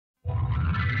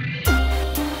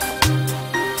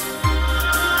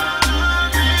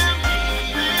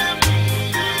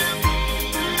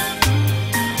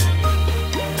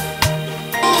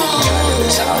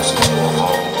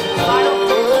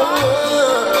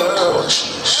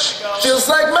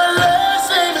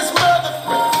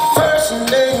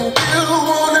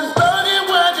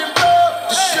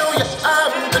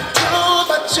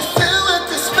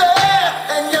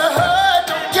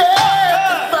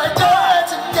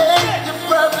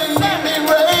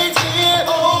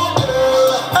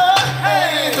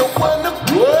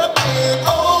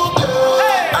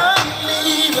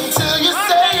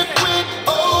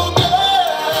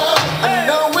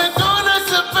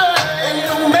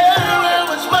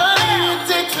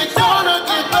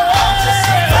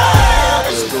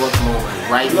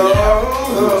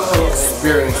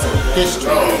experiencing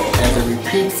history as it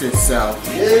repeats itself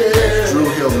as Dru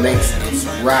Hill makes its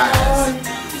rise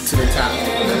to the top.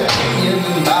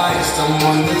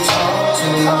 Someone to talk to,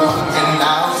 an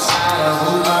outsider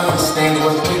who understands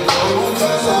what we go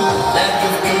through. Lack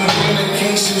of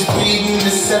communication's breeding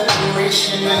the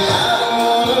separation, and I don't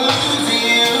wanna lose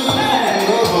you.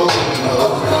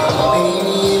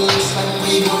 Baby, it looks like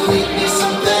we gon' need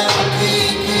some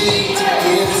therapy to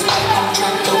get us back on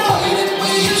track the way that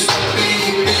we used to be.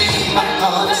 My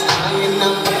heart is dying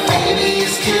up, but baby,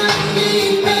 it's killing me.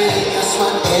 That's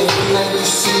why every night you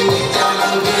see me down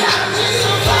on the ground.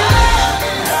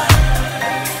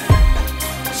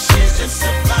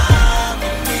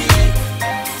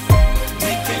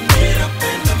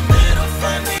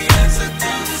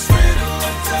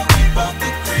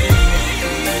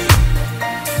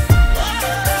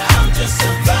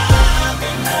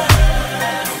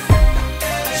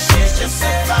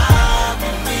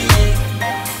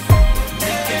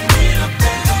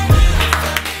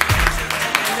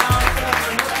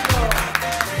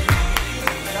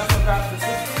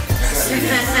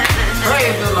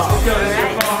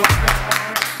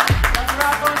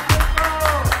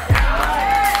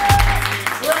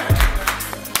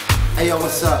 Hey yo,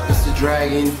 what's up? It's the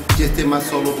Dragon. Just did my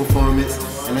solo performance,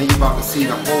 and now you about to see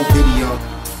the whole video.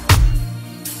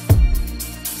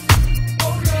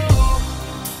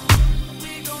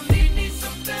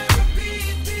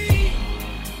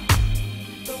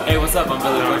 Hey, what's up? I'm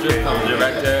Billy Woodruff. I'm the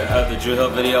director of the Dru Hill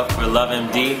video for Love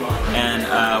MD, and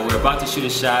we're about to shoot a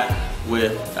shot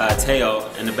with Teo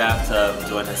in the bathtub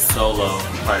doing his solo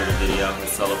part of the video,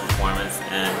 his solo performance,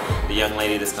 and the young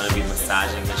lady that's going to be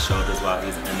massaging his shoulders while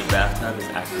he's in the bathtub is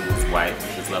actually his wife,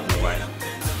 his lovely wife.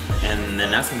 And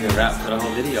then that's going to be a wrap for the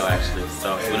whole video actually.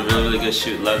 So it's been a really, really good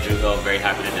shoot. Love Dru Hill, very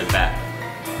happy to do that.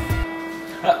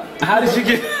 How did you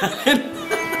get